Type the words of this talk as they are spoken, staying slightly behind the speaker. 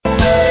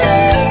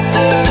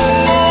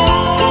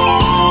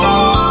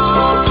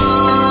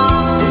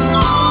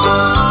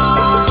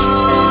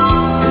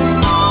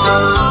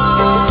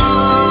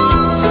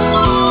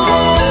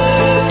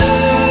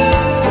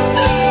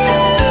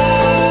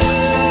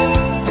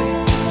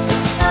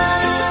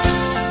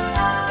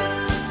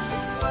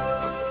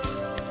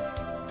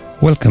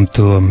Welcome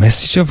to a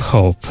message of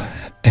hope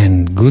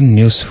and good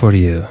news for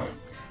you.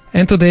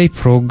 And today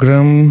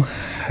program we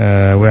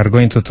are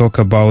going to talk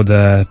about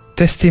the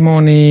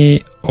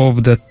testimony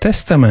of the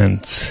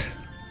Testament.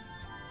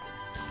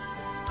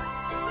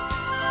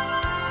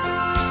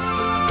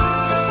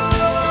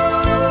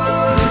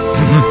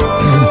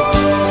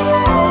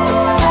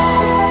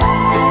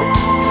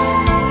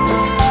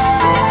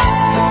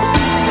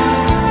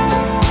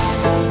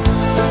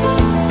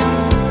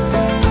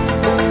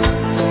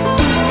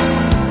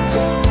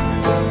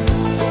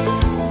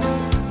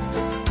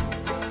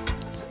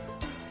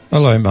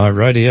 Hello, my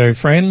radio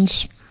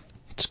friends.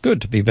 It's good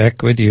to be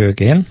back with you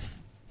again.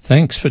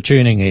 Thanks for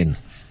tuning in.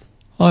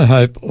 I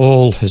hope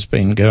all has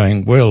been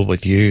going well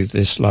with you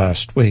this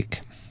last week.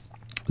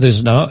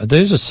 There's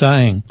a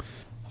saying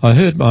I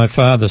heard my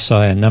father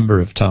say a number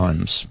of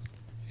times.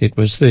 It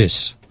was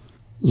this: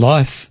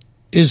 life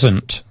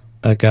isn't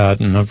a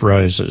garden of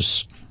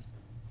roses.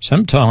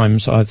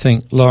 Sometimes I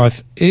think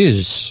life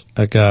is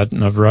a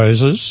garden of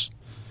roses,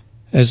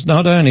 as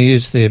not only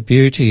is there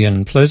beauty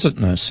and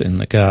pleasantness in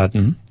the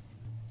garden,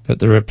 but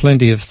there are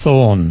plenty of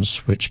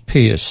thorns which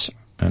pierce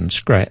and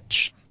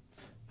scratch.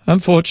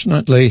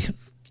 Unfortunately,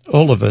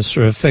 all of us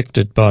are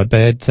affected by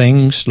bad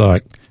things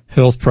like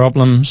health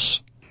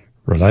problems,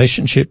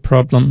 relationship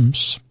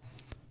problems,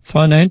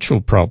 financial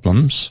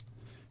problems,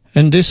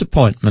 and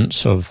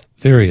disappointments of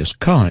various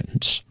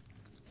kinds.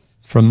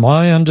 From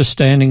my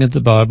understanding of the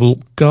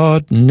Bible,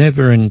 God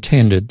never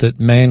intended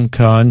that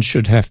mankind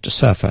should have to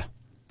suffer.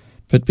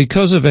 But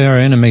because of our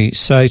enemy,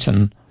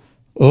 Satan,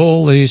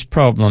 all these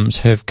problems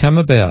have come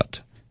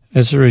about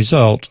as a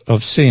result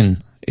of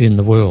sin in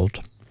the world.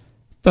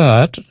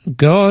 But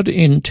God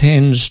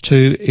intends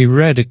to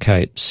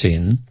eradicate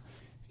sin,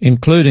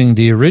 including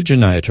the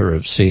originator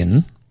of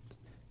sin,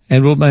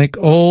 and will make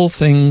all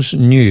things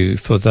new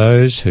for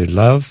those who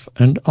love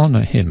and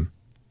honour him.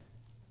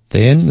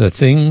 Then the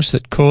things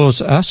that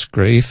cause us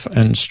grief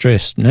and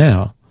stress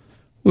now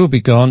will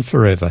be gone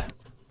forever.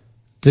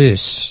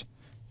 This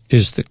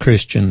is the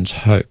Christian's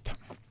hope.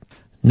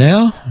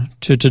 Now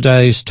to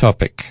today's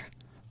topic,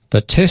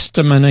 the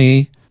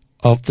testimony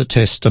of the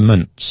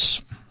testaments.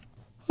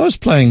 I was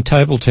playing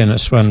table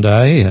tennis one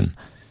day, and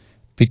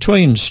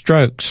between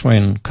strokes,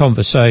 when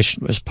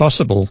conversation was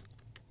possible,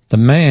 the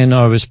man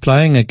I was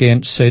playing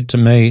against said to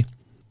me,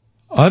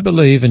 "I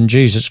believe in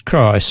Jesus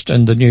Christ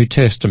and the New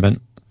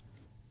Testament,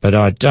 but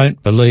I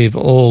don't believe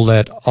all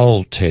that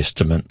Old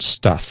Testament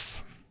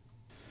stuff."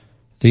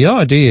 The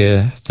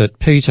idea that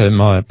Peter,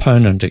 my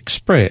opponent,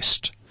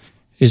 expressed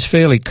is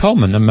fairly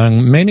common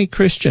among many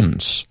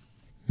Christians,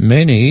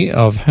 many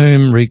of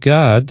whom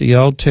regard the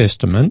Old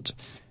Testament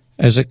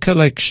as a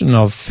collection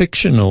of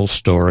fictional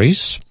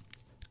stories,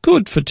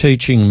 good for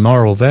teaching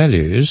moral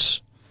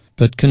values,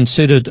 but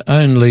considered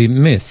only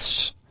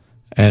myths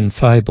and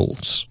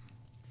fables.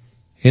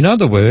 In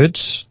other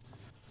words,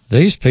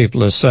 these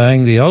people are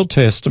saying the Old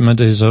Testament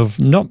is of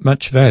not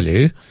much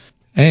value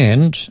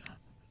and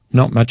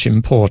not much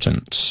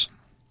importance.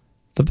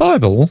 The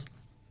Bible,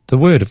 the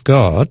Word of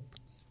God,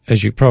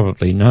 as you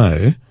probably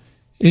know,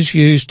 is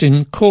used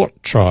in court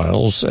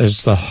trials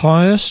as the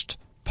highest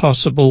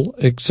possible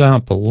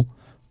example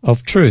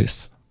of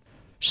truth.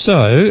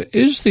 So,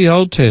 is the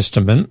Old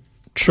Testament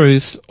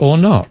truth or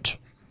not?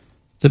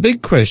 The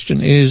big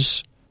question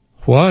is,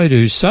 why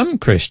do some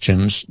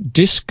Christians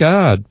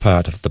discard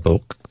part of the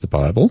book, the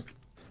Bible,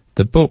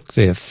 the book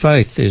their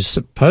faith is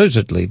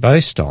supposedly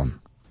based on?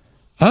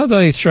 Are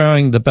they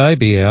throwing the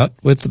baby out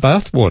with the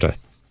bathwater?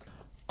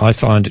 I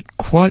find it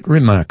quite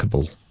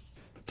remarkable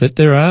that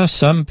there are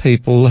some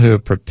people who are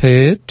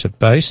prepared to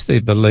base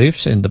their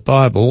beliefs in the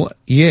Bible,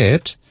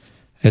 yet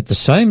at the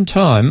same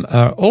time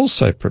are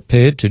also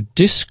prepared to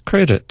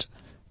discredit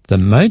the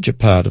major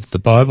part of the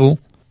Bible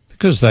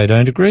because they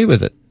don't agree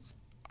with it.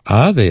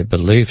 Are their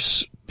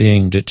beliefs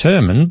being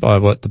determined by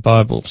what the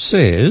Bible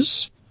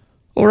says,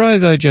 or are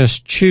they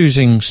just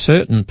choosing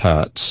certain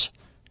parts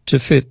to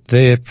fit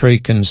their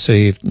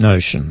preconceived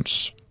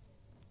notions?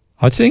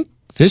 I think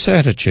this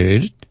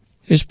attitude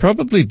is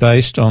probably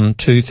based on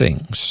two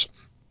things.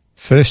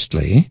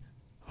 Firstly,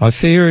 I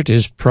fear it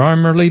is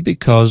primarily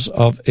because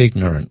of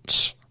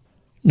ignorance,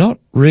 not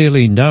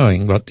really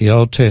knowing what the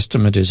Old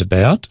Testament is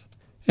about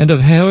and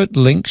of how it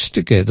links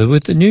together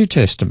with the New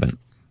Testament.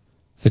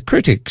 The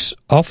critics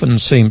often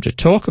seem to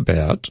talk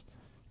about,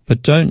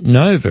 but don't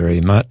know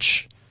very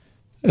much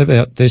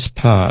about this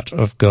part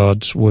of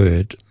God's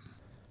Word.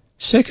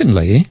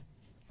 Secondly,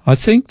 I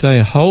think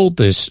they hold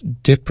this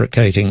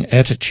deprecating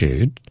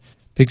attitude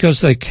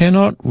because they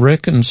cannot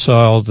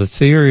reconcile the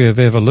theory of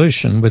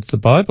evolution with the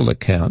Bible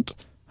account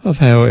of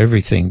how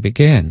everything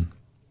began.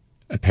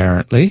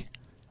 Apparently,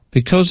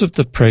 because of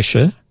the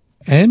pressure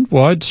and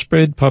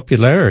widespread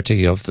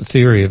popularity of the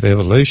theory of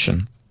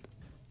evolution,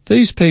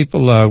 these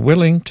people are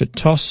willing to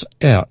toss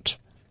out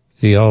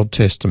the Old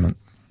Testament.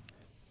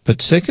 But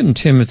 2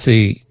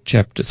 Timothy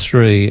chapter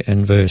 3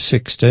 and verse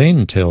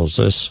 16 tells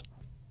us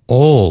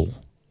all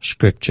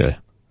Scripture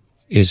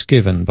is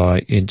given by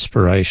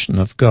inspiration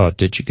of God.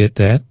 Did you get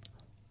that?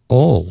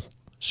 All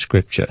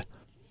Scripture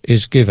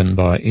is given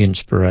by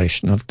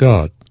inspiration of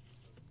God.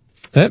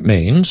 That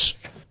means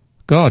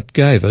God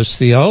gave us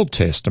the Old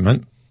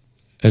Testament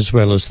as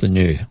well as the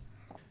New.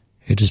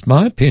 It is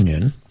my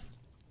opinion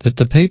that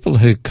the people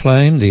who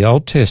claim the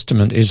Old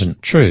Testament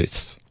isn't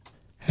truth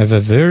have a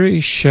very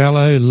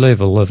shallow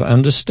level of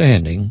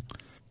understanding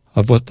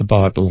of what the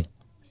Bible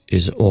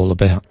is all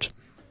about.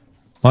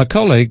 My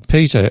colleague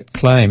Peter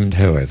claimed,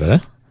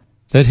 however,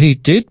 that he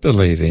did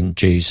believe in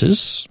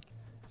Jesus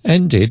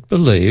and did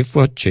believe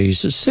what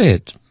Jesus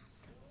said.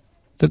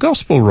 The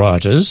Gospel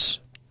writers,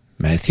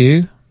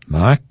 Matthew,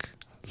 Mark,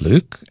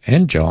 Luke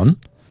and John,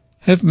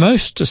 have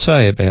most to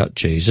say about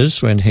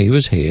Jesus when he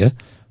was here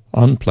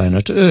on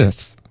planet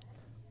Earth.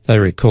 They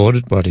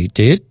recorded what he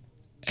did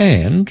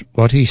and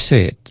what he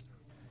said.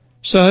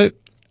 So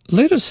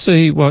let us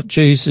see what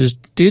Jesus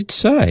did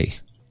say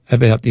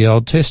about the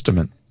Old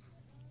Testament.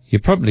 You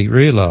probably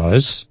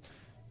realise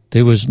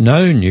there was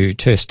no New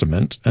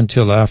Testament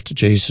until after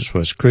Jesus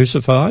was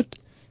crucified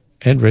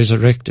and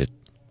resurrected.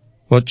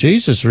 What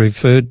Jesus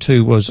referred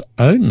to was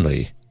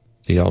only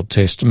the Old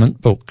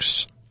Testament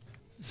books.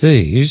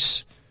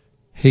 These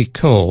he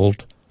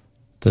called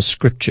the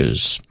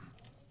Scriptures.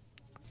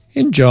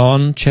 In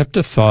John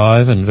chapter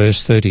 5 and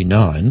verse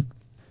 39,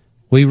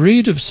 we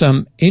read of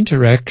some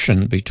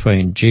interaction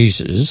between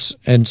Jesus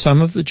and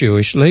some of the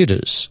Jewish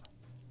leaders.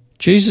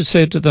 Jesus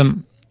said to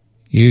them,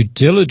 "You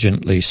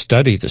diligently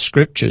study the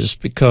Scriptures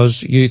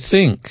because you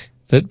think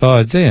that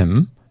by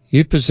them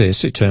you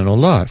possess eternal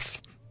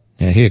life."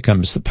 Now here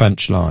comes the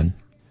punchline.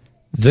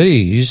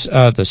 "These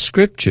are the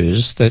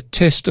Scriptures that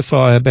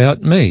testify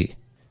about me,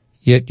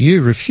 yet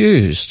you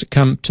refuse to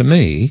come to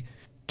me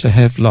to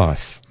have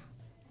life."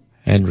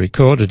 And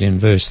recorded in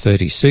verse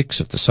 36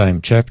 of the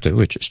same chapter,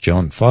 which is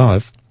John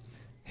 5,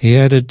 he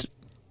added,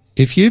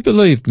 "If you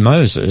believed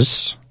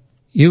Moses,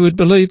 you would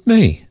believe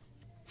me,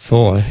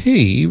 for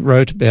he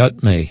wrote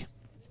about me."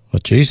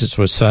 What Jesus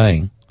was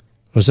saying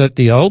was that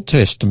the Old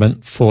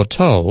Testament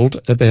foretold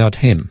about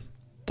him,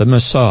 the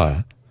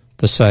Messiah,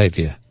 the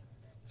Saviour,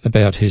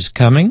 about his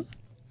coming,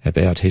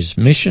 about his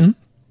mission,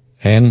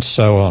 and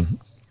so on.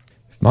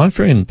 If my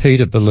friend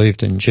Peter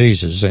believed in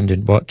Jesus and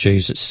in what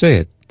Jesus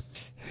said,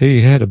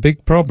 he had a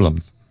big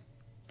problem,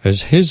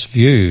 as his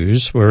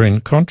views were in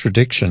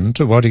contradiction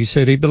to what he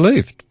said he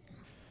believed.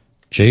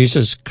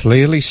 Jesus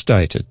clearly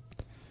stated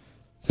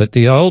that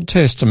the Old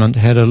Testament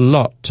had a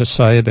lot to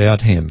say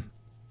about him.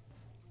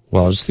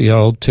 Was the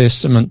Old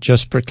Testament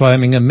just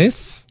proclaiming a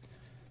myth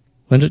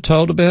when it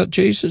told about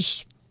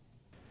Jesus?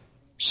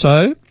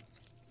 So,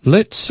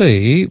 let's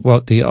see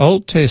what the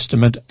Old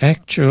Testament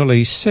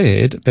actually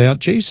said about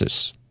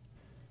Jesus.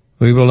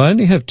 We will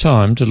only have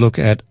time to look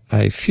at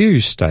a few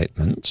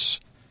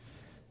statements,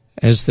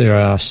 as there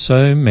are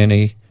so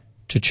many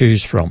to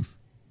choose from.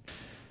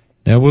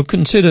 Now we'll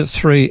consider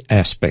three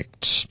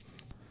aspects.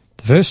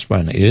 The first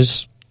one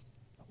is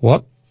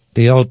what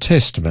the Old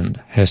Testament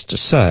has to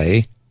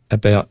say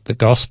about the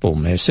gospel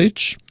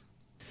message.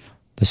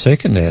 The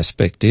second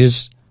aspect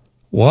is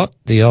what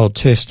the Old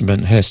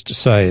Testament has to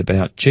say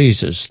about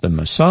Jesus the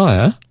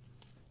Messiah.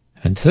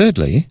 And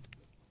thirdly,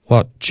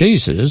 what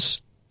Jesus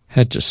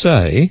had to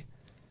say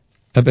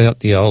about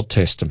the Old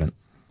Testament.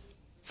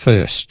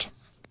 First,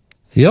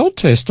 the Old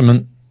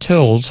Testament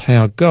tells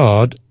how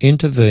God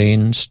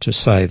intervenes to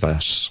save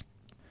us.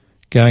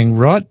 Going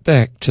right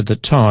back to the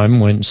time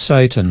when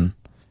Satan,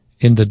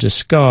 in the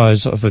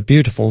disguise of a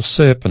beautiful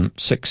serpent,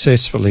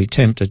 successfully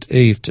tempted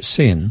Eve to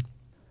sin,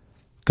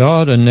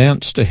 God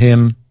announced to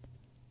him,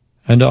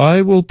 "And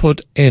I will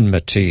put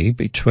enmity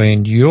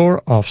between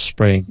your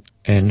offspring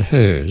and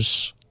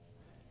hers.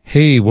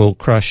 He will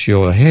crush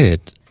your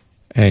head,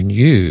 and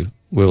you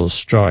will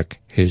strike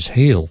his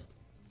heel."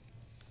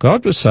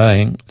 God was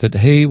saying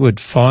that he would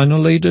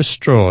finally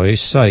destroy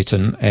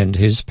Satan and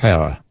his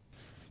power.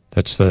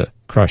 That's the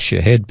crush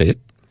your head bit,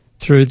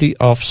 through the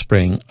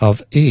offspring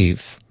of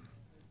Eve.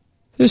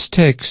 This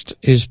text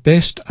is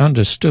best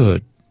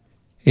understood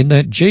in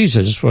that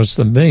Jesus was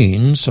the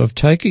means of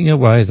taking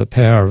away the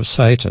power of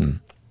Satan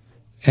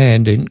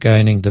and in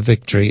gaining the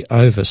victory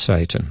over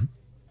Satan.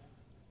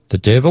 The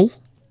devil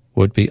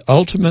would be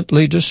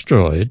ultimately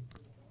destroyed,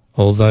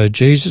 although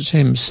Jesus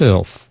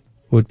himself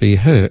would be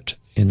hurt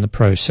in the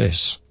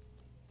process.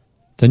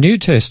 The New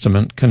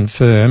Testament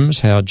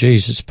confirms how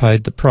Jesus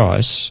paid the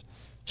price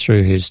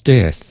through his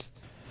death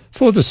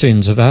for the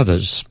sins of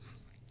others,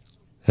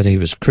 that he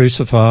was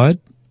crucified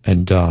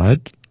and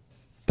died,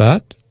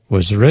 but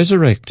was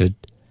resurrected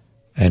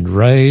and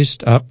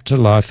raised up to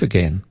life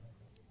again.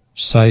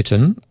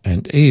 Satan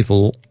and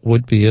evil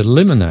would be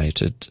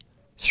eliminated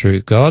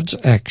through God's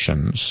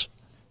actions,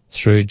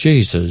 through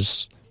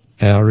Jesus,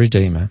 our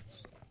Redeemer.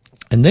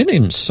 And then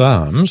in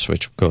Psalms,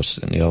 which of course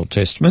is in the Old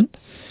Testament,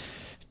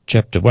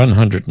 chapter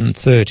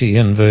 130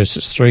 and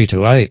verses 3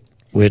 to 8,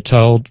 we're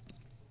told,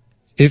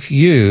 "If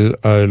you,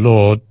 O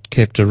Lord,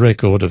 kept a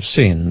record of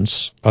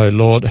sins, O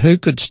Lord, who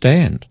could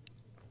stand?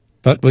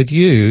 But with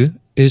you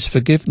is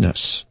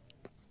forgiveness.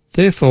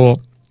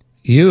 Therefore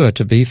you are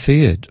to be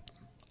feared.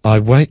 I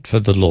wait for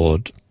the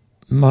Lord.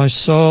 My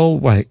soul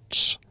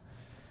waits.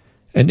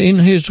 and in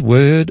his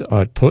word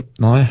I put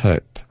my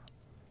hope.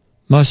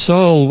 My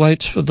soul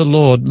waits for the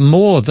Lord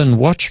more than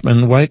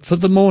watchmen wait for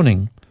the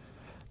morning,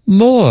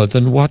 more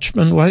than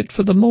watchmen wait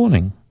for the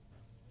morning.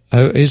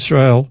 O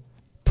Israel,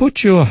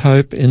 put your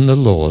hope in the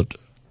Lord,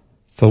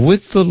 for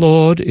with the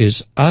Lord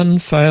is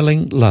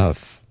unfailing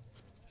love,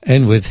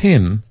 and with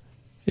him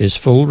is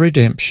full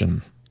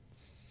redemption.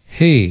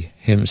 He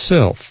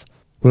himself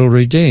will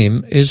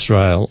redeem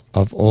Israel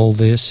of all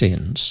their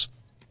sins.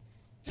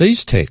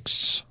 These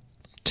texts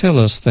tell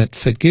us that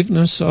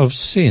forgiveness of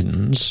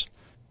sins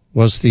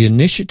was the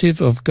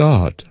initiative of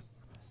God.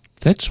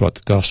 That's what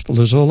the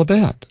gospel is all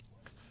about.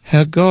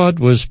 How God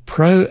was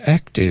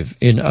proactive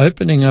in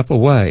opening up a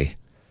way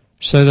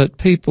so that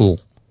people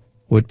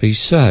would be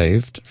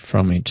saved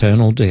from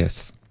eternal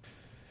death.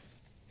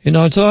 In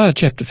Isaiah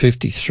chapter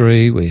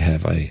 53 we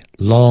have a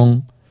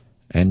long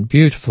and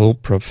beautiful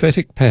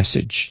prophetic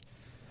passage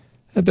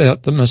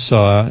about the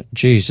Messiah,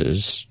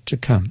 Jesus, to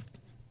come.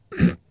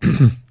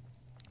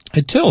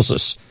 It tells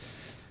us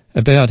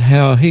about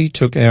how he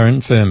took our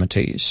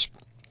infirmities,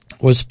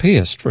 was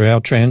pierced for our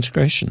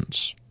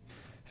transgressions,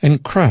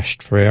 and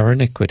crushed for our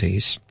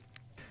iniquities.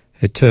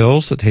 It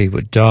tells that he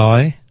would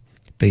die,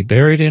 be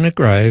buried in a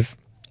grave,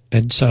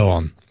 and so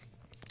on,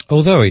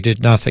 although he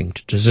did nothing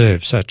to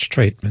deserve such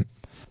treatment.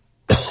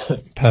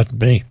 Pardon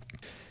me.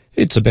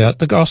 It's about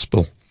the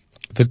gospel,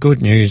 the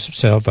good news of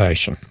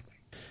salvation.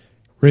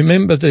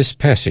 Remember, this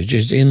passage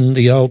is in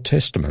the Old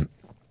Testament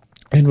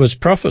and was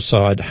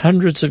prophesied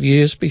hundreds of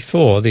years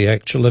before the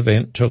actual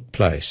event took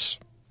place.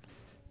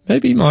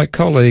 Maybe my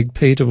colleague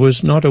Peter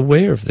was not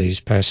aware of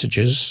these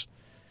passages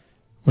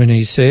when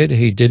he said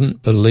he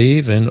didn't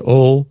believe in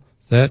all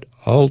that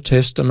Old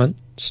Testament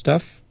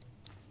stuff.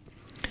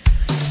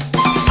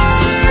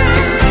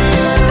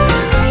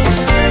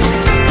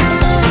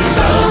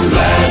 Some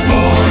glad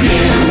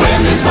morning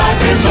when this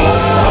life is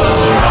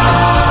o'er,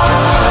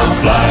 I'll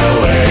fly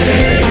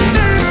away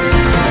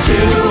to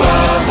a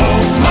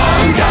home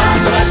on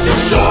God's celestial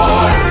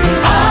shore.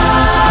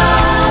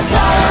 I'll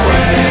fly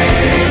away.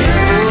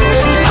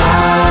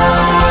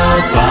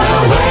 I'll fly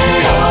away,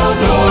 oh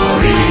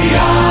glory.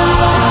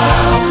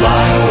 I'll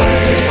fly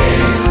away.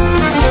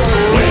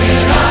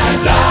 When I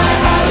die,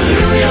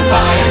 hallelujah,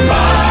 by and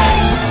by,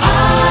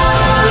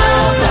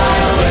 I'll fly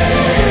away.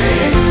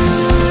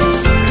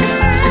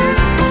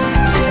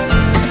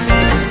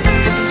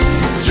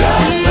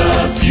 Just a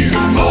few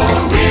more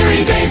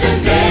weary days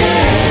and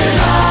then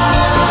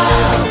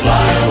I'll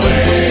fly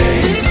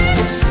away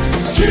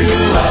to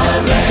a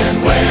land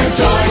where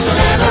joy shall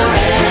never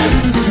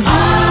end.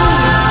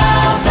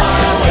 I'll fly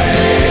away.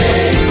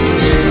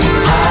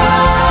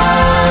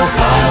 I'll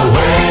fly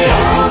away,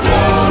 oh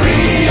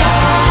glory.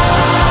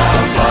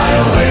 I'll fly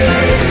away.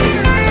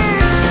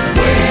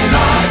 When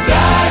I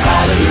die,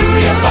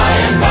 hallelujah, by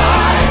and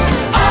by,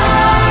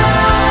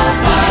 I'll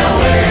fly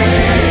away.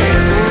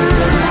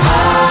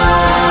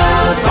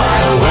 I'll fly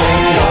away,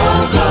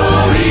 oh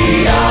glory.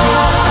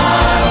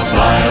 I'll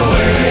fly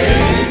away.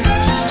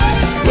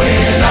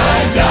 When I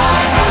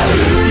die,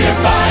 hallelujah,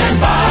 by and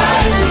by,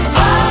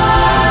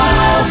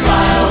 I'll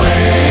fly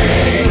away.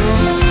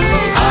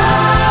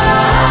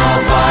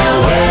 I'll fly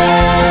away.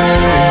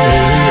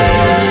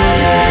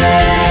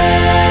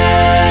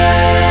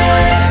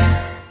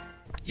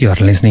 You are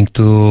listening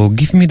to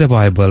Give Me the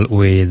Bible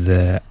with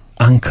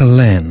Uncle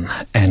Len,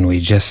 and we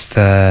just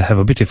have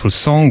a beautiful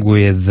song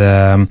with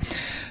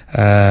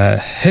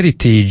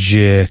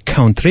Heritage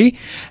Country,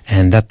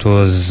 and that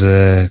was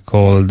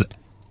called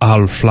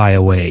I'll Fly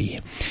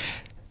Away.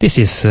 This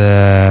is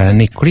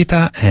Nick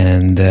Kurita,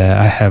 and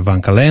I have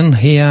Uncle Len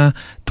here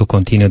to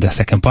continue the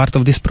second part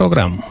of this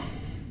program.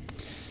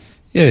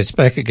 Yes,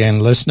 back again,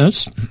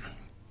 listeners.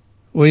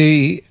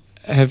 We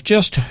have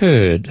just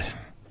heard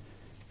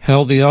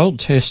how the Old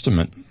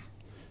Testament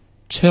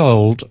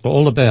told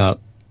all about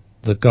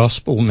the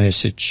gospel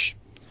message,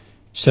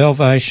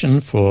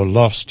 salvation for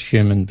lost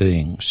human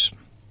beings.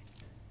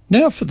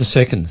 Now for the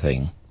second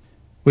thing,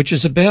 which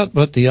is about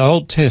what the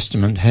Old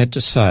Testament had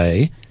to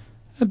say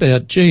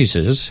about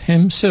Jesus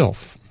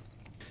himself.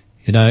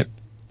 You know,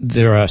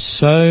 there are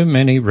so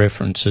many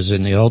references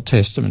in the Old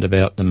Testament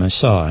about the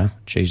Messiah,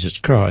 Jesus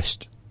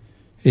Christ.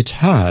 It's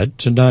hard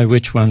to know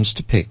which ones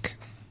to pick.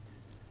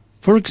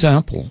 For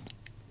example,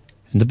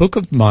 in the book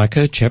of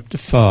Micah, chapter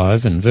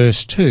 5 and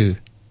verse 2,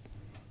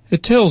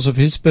 it tells of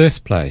his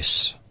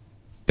birthplace,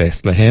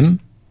 Bethlehem,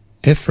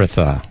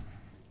 Ephrathah.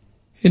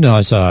 In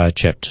Isaiah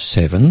chapter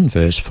 7,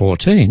 verse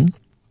 14,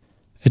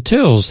 it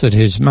tells that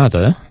his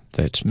mother,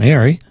 that's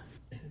Mary,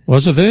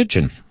 was a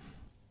virgin.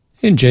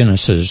 In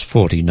Genesis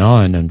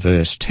 49 and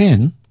verse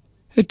 10,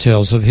 it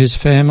tells of his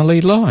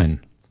family line.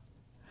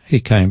 He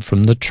came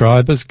from the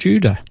tribe of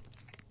Judah.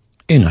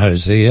 In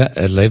Hosea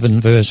 11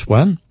 verse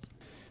 1,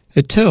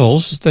 it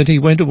tells that he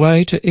went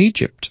away to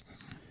Egypt.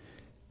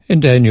 In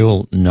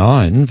Daniel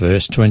 9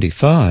 verse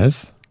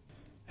 25,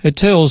 it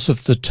tells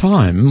of the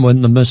time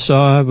when the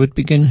Messiah would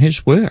begin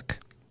his work.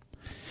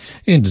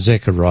 In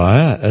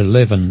Zechariah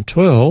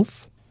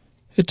 11:12,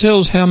 it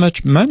tells how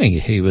much money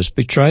he was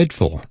betrayed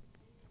for.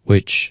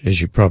 which,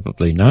 as you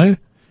probably know,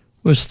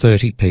 was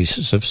 30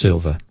 pieces of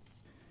silver.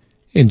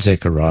 In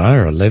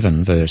Zechariah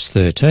 11 verse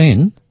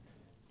 13,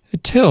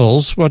 it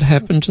tells what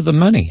happened to the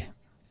money.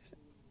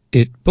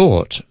 It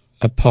bought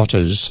a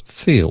potter's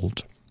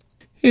field.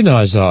 In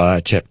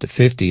Isaiah chapter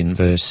 50 and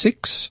verse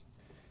 6,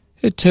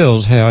 it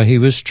tells how he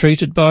was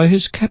treated by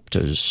his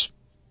captors.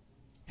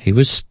 He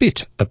was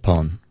spit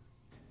upon.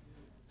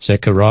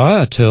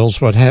 Zechariah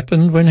tells what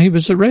happened when he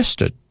was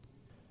arrested.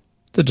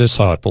 The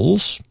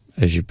disciples,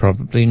 as you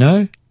probably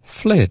know,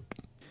 fled.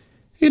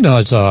 In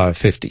Isaiah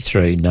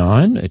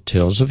 53:9, it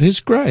tells of his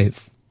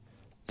grave,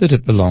 that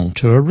it belonged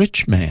to a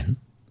rich man.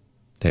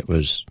 That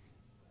was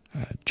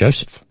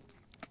Joseph.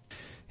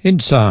 In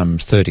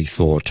Psalms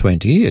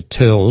 34:20, it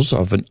tells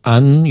of an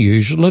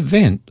unusual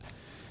event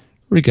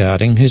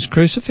regarding his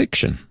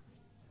crucifixion.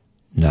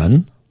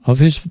 None of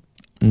his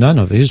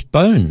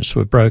bones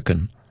were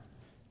broken.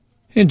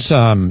 In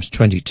Psalms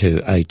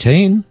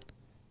 22:18,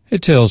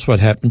 it tells what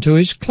happened to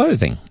his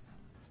clothing.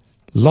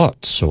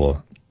 Lots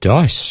or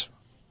dice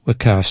were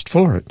cast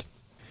for it.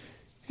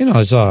 In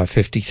Isaiah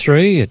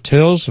 53, it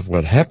tells of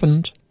what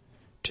happened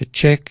to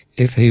check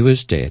if he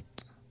was dead,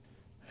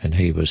 and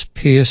he was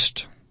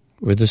pierced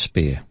with a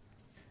spear.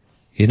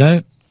 You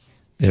know,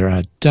 there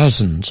are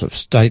dozens of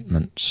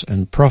statements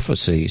and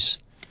prophecies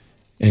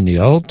in the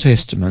Old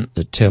Testament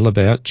that tell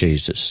about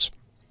Jesus,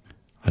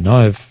 and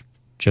I've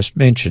just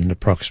mentioned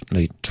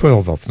approximately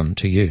 12 of them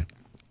to you.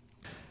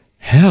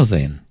 How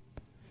then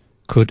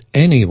could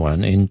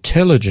anyone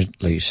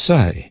intelligently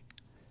say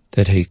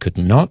that he could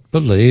not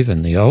believe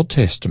in the Old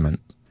Testament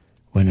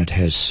when it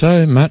has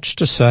so much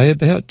to say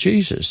about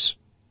Jesus?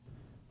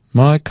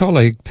 My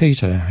colleague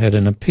Peter had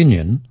an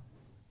opinion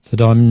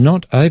that I'm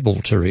not able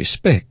to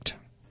respect,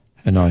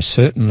 and I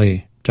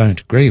certainly don't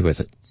agree with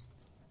it.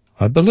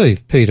 I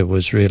believe Peter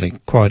was really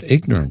quite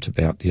ignorant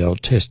about the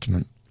Old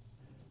Testament.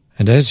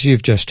 And as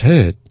you've just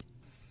heard,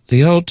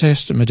 the Old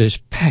Testament is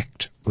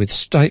packed with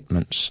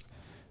statements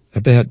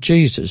about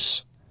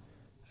Jesus,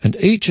 and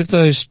each of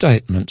those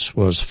statements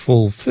was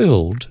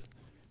fulfilled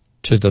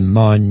to the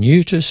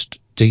minutest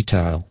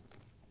detail.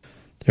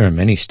 There are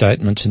many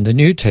statements in the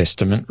New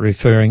Testament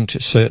referring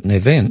to certain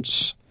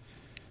events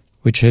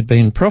which had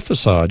been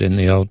prophesied in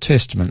the Old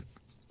Testament.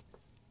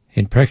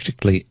 In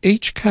practically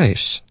each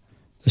case,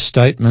 the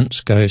statements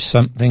go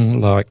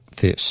something like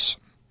this: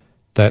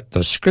 that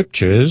the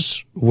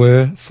Scriptures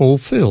were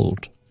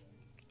fulfilled,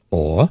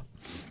 or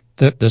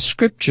that the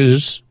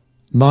Scriptures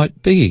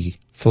might be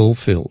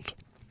fulfilled.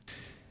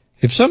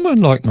 If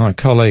someone like my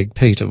colleague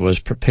Peter was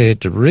prepared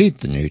to read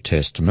the New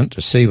Testament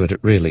to see what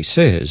it really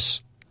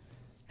says,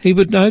 he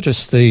would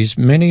notice these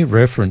many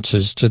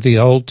references to the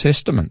Old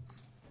Testament.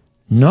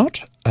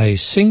 Not a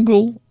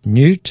single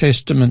New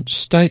Testament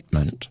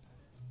statement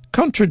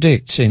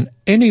contradicts in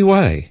any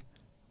way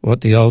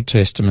what the Old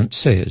Testament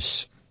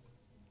says.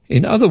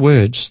 In other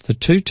words, the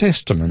two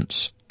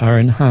testaments are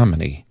in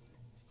harmony,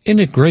 in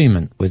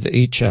agreement with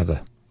each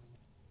other.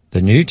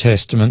 The New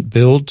Testament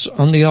builds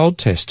on the Old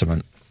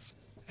Testament,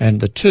 and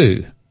the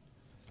two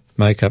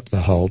make up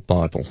the whole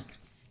Bible.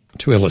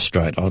 To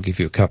illustrate, I'll give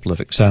you a couple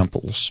of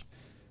examples.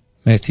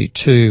 Matthew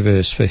 2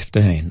 verse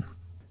 15.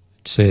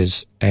 It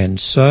says, "And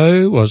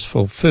so was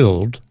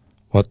fulfilled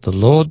what the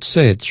Lord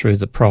said through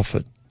the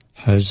prophet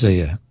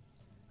Hosea,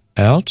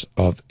 Out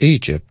of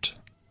Egypt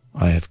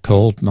I have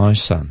called my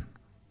son."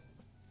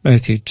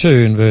 Matthew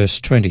 2 and verse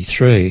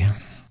 23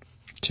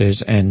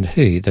 says, "And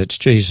he," that's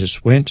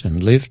Jesus, "went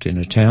and lived in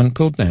a town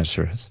called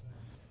Nazareth.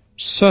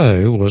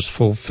 So was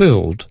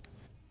fulfilled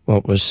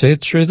what was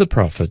said through the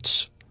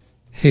prophets,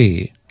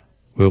 he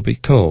will be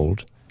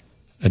called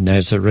a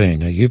Nazarene."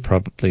 Now, you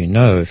probably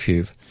know, if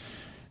you've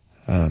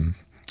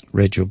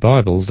read your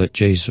Bible, that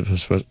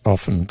Jesus was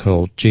often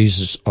called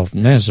Jesus of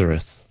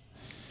Nazareth.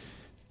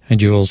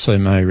 And you also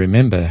may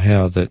remember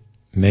how that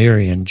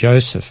Mary and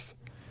Joseph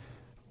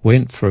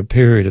went for a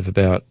period of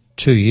about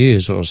 2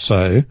 years or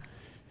so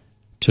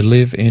to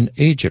live in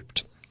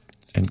Egypt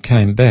and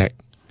came back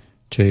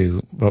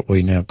to what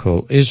we now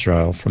call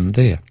Israel from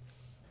there.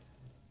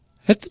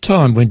 At the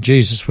time when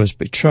Jesus was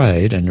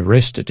betrayed and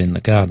arrested in the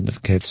Garden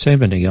of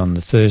Gethsemane on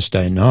the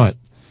Thursday night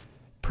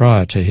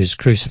prior to his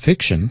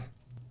crucifixion,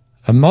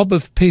 a mob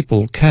of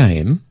people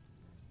came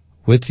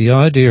with the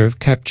idea of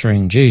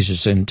capturing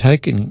Jesus and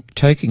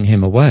taking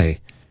him away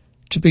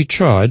to be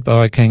tried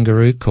by a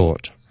kangaroo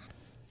court.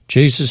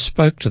 Jesus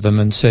spoke to them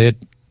and said,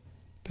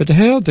 "But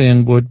how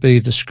then would be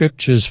the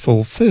Scriptures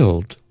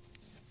fulfilled,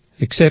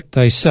 except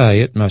they say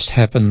it must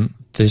happen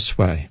this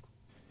way?"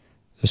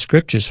 The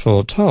Scriptures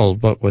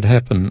foretold what would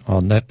happen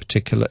on that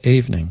particular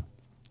evening.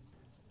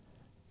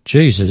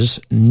 Jesus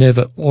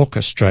never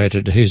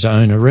orchestrated his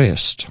own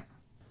arrest,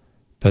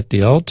 but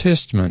the Old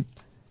Testament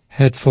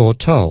had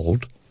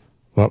foretold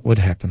what would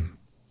happen.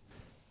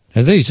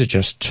 Now, these are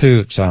just two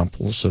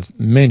examples of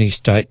many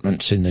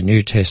statements in the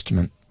New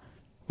Testament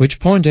which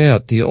point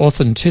out the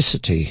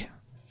authenticity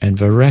and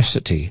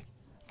veracity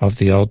of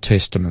the Old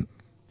Testament.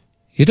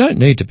 You don't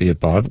need to be a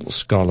Bible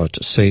scholar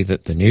to see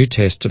that the New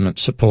Testament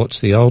supports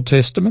the Old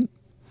Testament.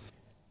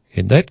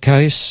 In that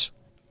case,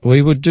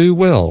 we would do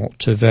well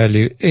to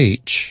value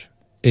each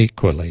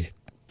equally.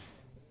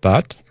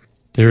 But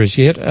there is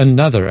yet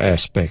another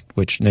aspect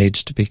which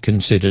needs to be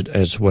considered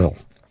as well.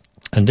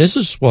 And this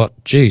is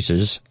what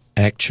Jesus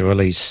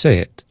actually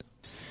said.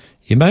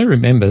 You may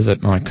remember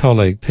that my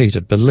colleague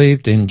Peter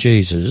believed in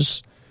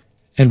Jesus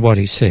and what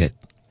he said.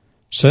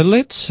 So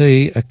let's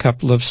see a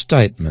couple of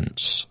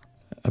statements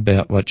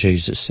about what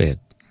Jesus said.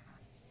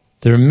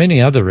 There are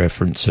many other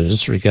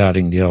references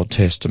regarding the Old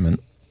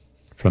Testament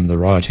from the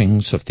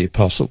writings of the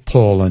Apostle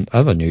Paul and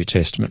other New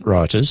Testament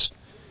writers,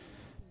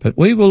 but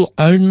we will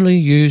only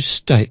use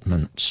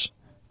statements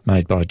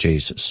made by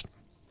Jesus.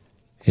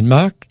 In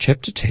Mark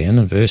chapter 10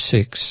 and verse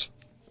 6,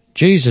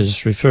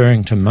 Jesus,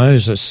 referring to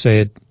Moses,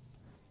 said,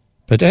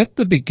 "But at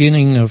the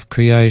beginning of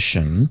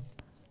creation,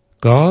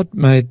 God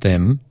made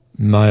them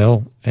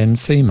male and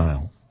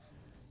female."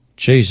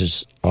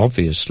 Jesus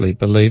obviously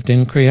believed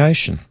in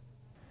creation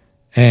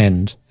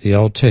and the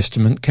Old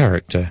Testament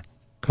character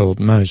called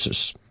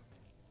Moses.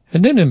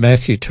 And then in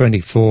Matthew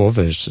 24,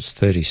 verses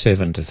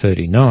 37 to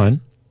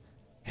 39,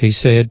 he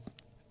said,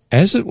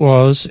 "As it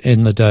was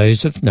in the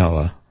days of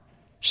Noah,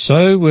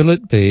 so will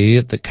it be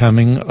at the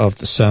coming of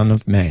the Son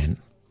of Man.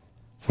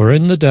 For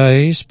in the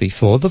days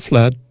before the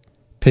flood,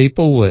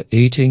 people were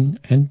eating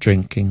and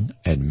drinking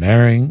and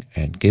marrying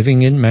and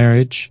giving in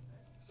marriage,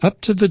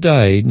 up to the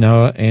day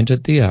Noah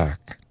entered the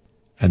ark,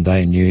 and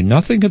they knew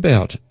nothing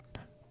about it,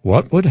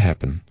 what would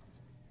happen,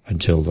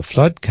 until the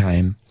flood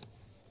came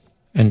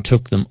and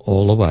took them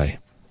all away."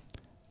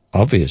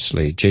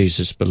 Obviously,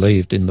 Jesus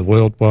believed in the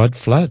worldwide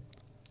flood,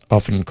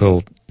 often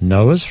called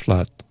Noah's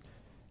flood,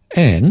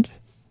 and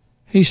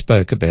he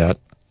spoke about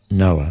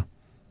Noah.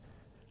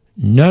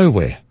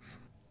 Nowhere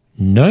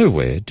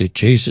did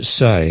Jesus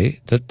say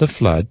that the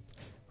flood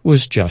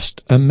was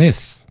just a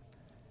myth.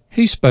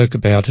 He spoke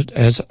about it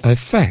as a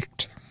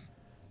fact.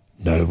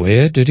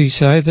 Nowhere did he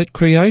say that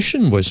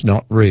creation was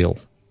not real.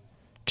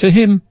 To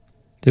him,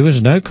 there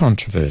was no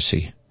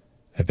controversy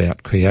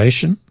about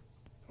creation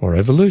or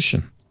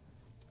evolution.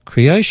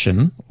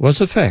 Creation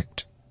was a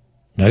fact,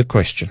 no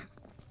question.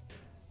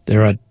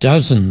 There are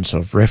dozens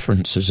of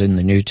references in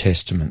the New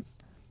Testament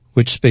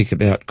which speak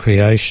about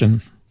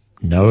creation,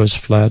 Noah's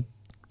flood,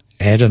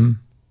 Adam,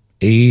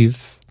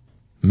 Eve,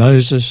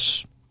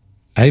 Moses,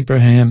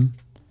 Abraham,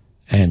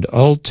 and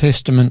Old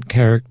Testament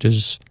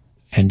characters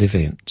and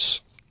events.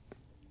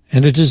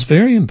 And it is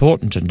very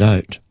important to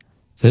note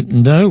that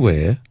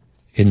nowhere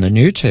in the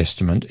New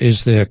Testament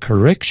is there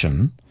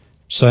correction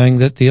saying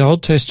that the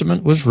Old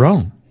Testament was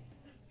wrong.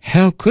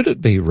 How could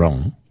it be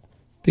wrong?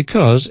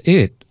 Because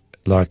it,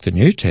 like the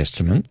New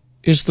Testament,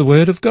 is the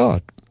Word of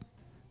God.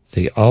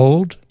 The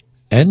Old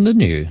and the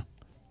New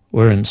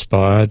were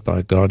inspired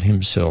by God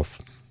himself.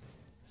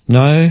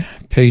 No,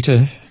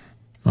 Peter,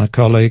 my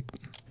colleague,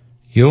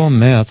 your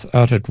mouth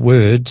uttered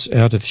words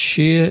out of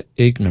sheer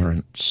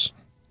ignorance.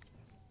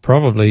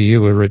 Probably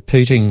you were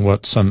repeating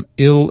what some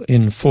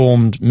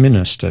ill-informed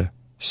minister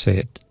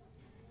said,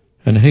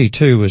 and he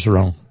too was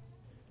wrong.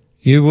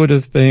 You would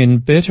have been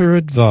better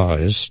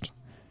advised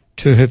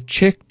to have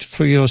checked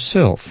for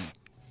yourself,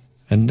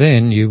 and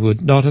then you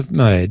would not have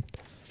made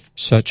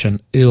such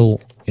an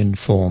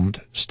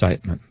ill-informed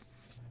statement.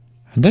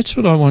 And that's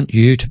what I want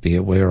you to be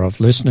aware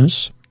of,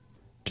 listeners.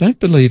 Don't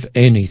believe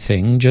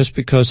anything just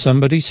because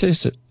somebody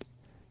says it.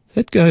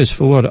 That goes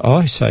for what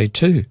I say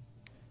too.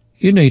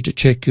 You need to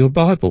check your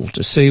Bible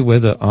to see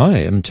whether I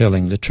am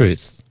telling the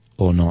truth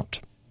or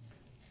not.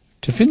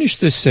 To finish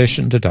this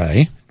session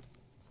today,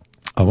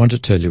 I want to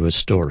tell you a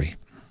story.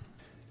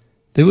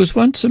 There was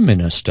once a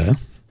minister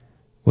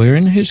where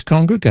in his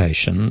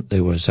congregation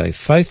there was a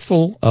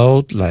faithful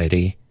old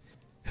lady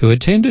who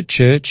attended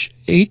church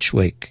each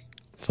week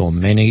for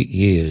many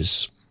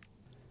years.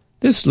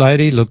 This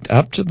lady looked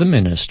up to the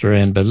minister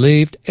and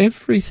believed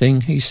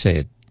everything he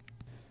said.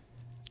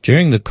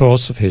 During the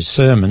course of his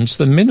sermons,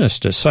 the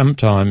minister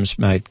sometimes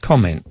made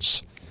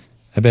comments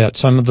about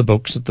some of the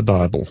books of the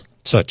Bible,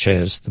 such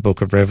as the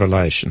book of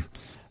Revelation.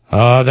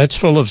 That's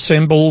full of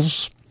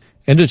symbols,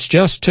 and it's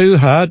just too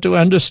hard to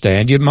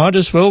understand. You might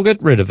as well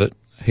get rid of it,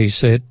 he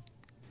said.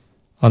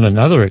 On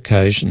another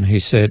occasion, he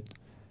said,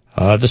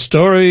 the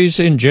stories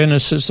in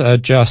Genesis are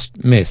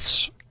just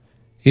myths.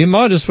 You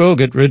might as well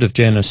get rid of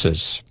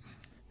Genesis.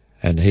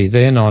 And he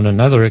then, on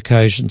another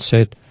occasion,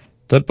 said,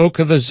 the book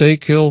of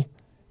Ezekiel,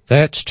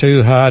 that's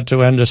too hard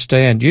to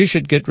understand. You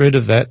should get rid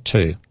of that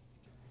too.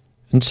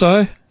 And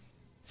so,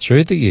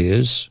 through the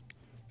years,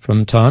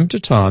 from time to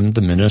time,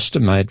 the minister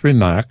made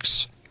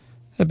remarks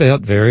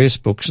about various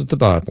books of the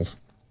Bible.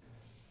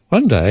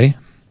 One day,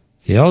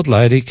 the old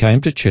lady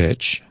came to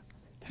church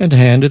and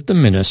handed the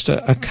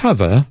minister a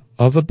cover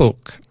of a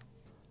book.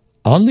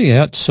 On the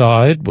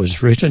outside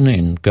was written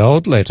in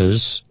gold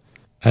letters,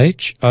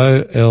 Holy,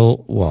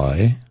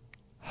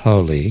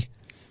 Holy,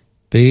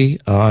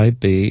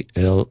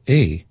 Bible,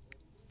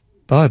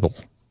 Bible.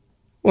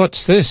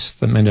 What's this?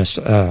 The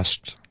minister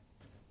asked.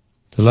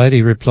 The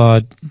lady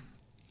replied,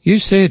 You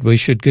said we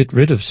should get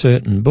rid of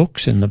certain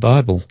books in the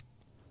Bible,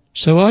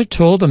 so I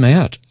tore them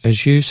out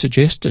as you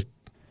suggested,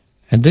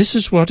 and this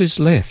is what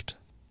is left.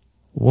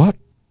 What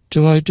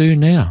do I do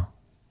now?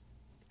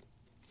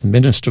 The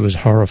minister was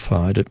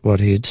horrified at what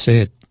he had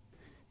said.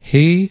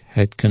 He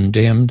had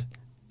condemned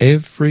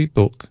every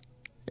book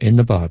in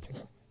the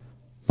Bible.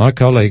 My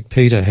colleague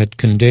Peter had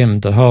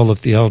condemned the whole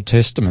of the Old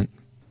Testament.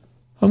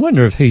 I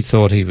wonder if he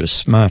thought he was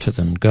smarter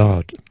than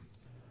God.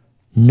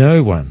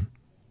 No one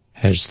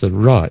has the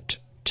right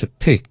to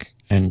pick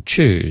and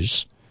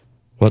choose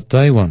what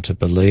they want to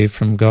believe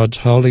from God's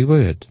holy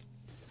word.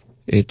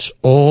 It's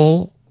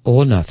all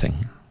or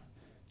nothing.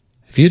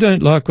 If you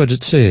don't like what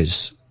it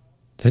says,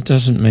 that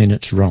doesn't mean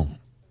it's wrong.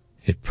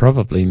 It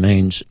probably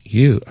means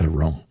you are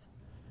wrong.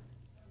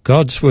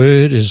 God's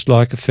word is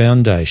like a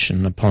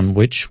foundation upon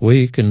which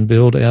we can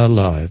build our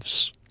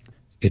lives.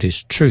 It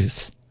is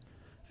truth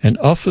and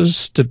offers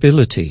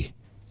stability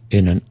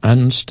in an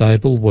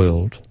unstable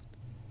world.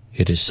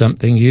 It is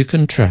something you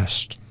can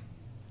trust.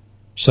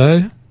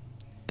 So,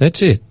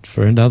 that's it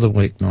for another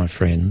week, my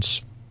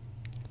friends.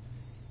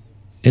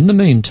 In the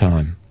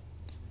meantime,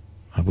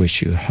 I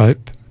wish you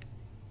hope,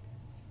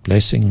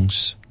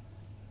 blessings,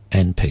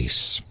 and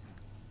peace.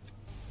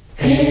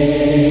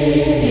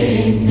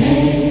 Hey.